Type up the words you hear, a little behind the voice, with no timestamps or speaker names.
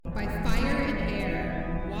By fire and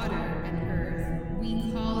air, water and earth,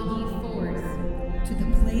 we call ye forth to the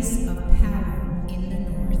place of power in the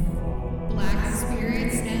north. Black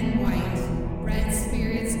spirits and white, red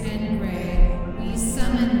spirits and gray, we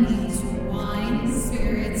summon thee to wine,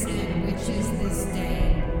 spirits, and witches this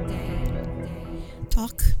day.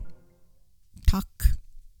 Talk. Talk.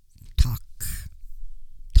 Talk.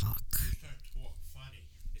 Talk. You're trying to talk funny.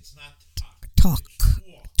 It's not talk. Talk.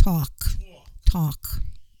 It's Talk. Talk.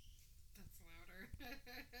 That's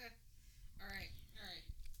louder. All right.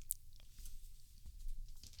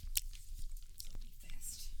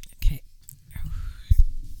 Fast. Okay.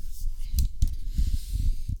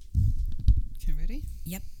 Okay, ready?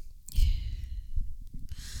 Yep.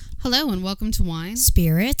 Hello and welcome to Wine,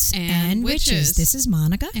 Spirits and witches. This is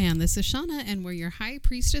Monica. and this is Shauna, and we're your high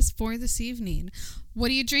priestess for this evening. What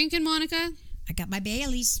are you drinking, Monica? I got my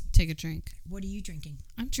Baileys. Take a drink. What are you drinking?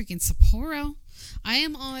 I'm drinking Sapporo. I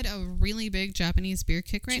am on a really big Japanese beer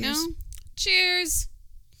kick right Cheers. now. Cheers.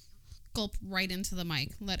 Gulp right into the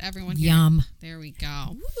mic. Let everyone hear. Yum. There we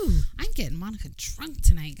go. Ooh. I'm getting Monica drunk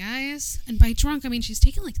tonight, guys. And by drunk, I mean she's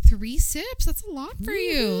taking like 3 sips. That's a lot for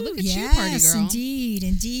you. Look at you, party girl. Yes,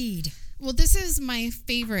 indeed. Well, this is my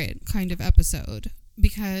favorite kind of episode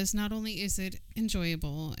because not only is it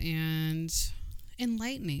enjoyable and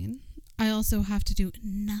enlightening, I also have to do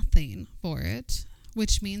nothing for it,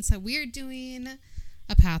 which means that we're doing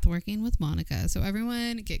a Pathworking with Monica. So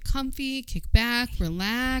everyone get comfy, kick back,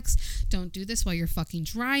 relax. Don't do this while you're fucking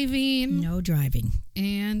driving. No driving.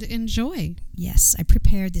 And enjoy. Yes, I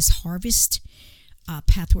prepared this harvest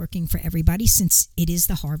pathworking for everybody since it is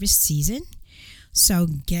the harvest season. So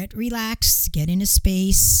get relaxed, get in a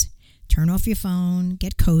space, turn off your phone,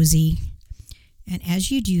 get cozy. And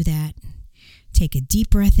as you do that, take a deep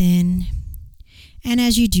breath in. And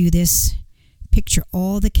as you do this, picture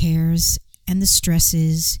all the cares and the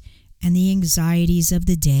stresses and the anxieties of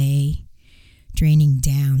the day draining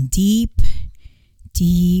down deep,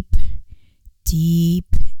 deep,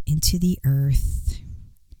 deep into the earth.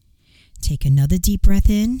 Take another deep breath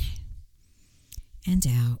in and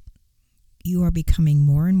out. You are becoming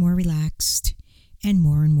more and more relaxed and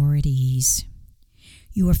more at ease.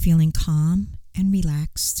 You are feeling calm and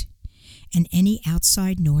relaxed, and any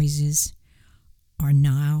outside noises are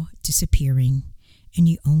now disappearing, and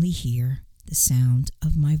you only hear the sound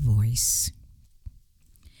of my voice.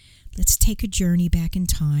 Let's take a journey back in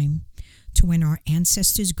time to when our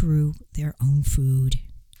ancestors grew their own food.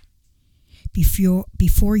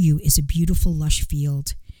 Before you is a beautiful lush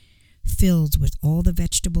field filled with all the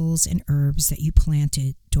vegetables and herbs that you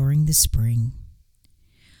planted during the spring.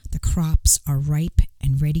 The crops are ripe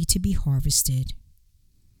and ready to be harvested.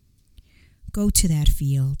 Go to that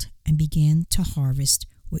field and begin to harvest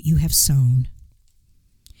what you have sown.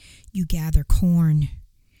 You gather corn,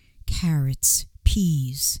 carrots,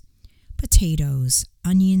 peas, potatoes,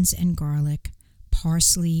 onions and garlic,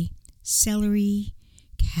 parsley, celery,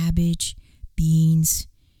 cabbage, beans,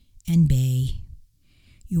 and bay.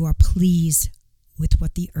 You are pleased with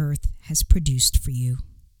what the earth has produced for you.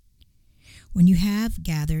 When you have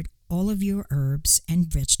gathered all of your herbs and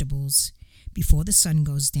vegetables before the sun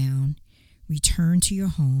goes down, return to your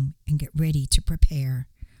home and get ready to prepare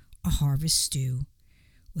a harvest stew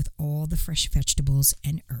with all the fresh vegetables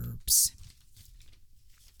and herbs.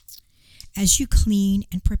 As you clean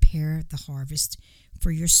and prepare the harvest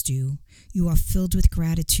for your stew, you are filled with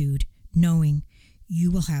gratitude, knowing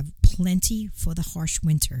you will have plenty for the harsh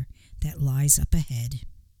winter that lies up ahead.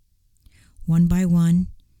 One by one,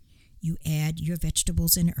 you add your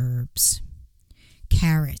vegetables and herbs.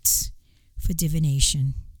 Carrots for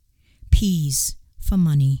divination, peas for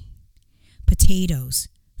money, potatoes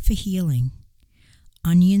for healing,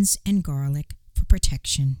 onions and garlic for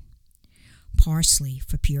protection, parsley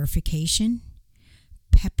for purification,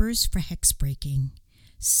 peppers for hex breaking,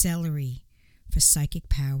 celery for psychic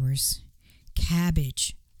powers,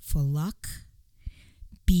 cabbage for luck,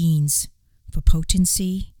 beans for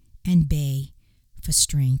potency, and bay for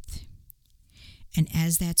strength. And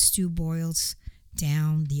as that stew boils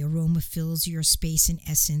down, the aroma fills your space and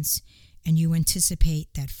essence, and you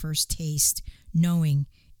anticipate that first taste, knowing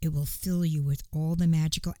it will fill you with all the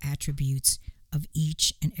magical attributes of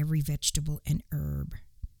each and every vegetable and herb.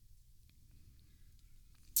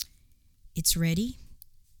 It's ready,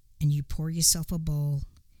 and you pour yourself a bowl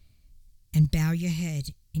and bow your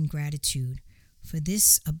head in gratitude for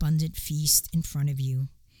this abundant feast in front of you,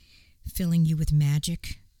 filling you with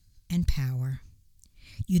magic and power.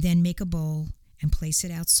 You then make a bowl and place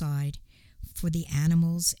it outside for the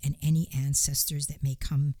animals and any ancestors that may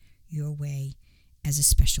come your way as a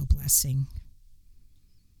special blessing.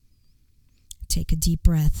 take a deep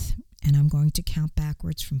breath, and I'm going to count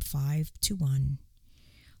backwards from 5 to 1.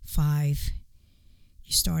 5.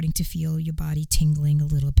 You're starting to feel your body tingling a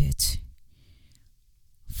little bit.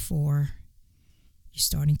 4. You're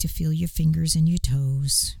starting to feel your fingers and your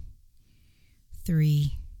toes.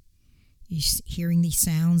 3. You're hearing the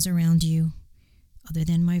sounds around you other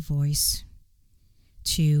than my voice.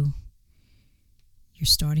 2. You're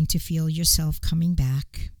starting to feel yourself coming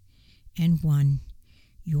back. And 1.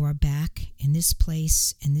 You are back in this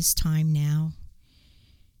place and this time now.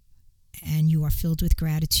 And you are filled with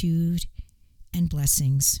gratitude and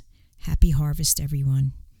blessings. Happy harvest,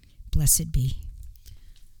 everyone. Blessed be.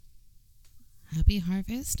 Happy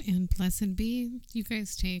harvest and blessed be. You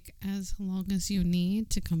guys take as long as you need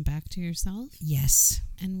to come back to yourself. Yes.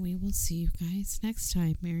 And we will see you guys next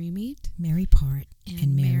time. Merry meet. Merry part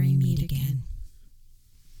And merry meet again.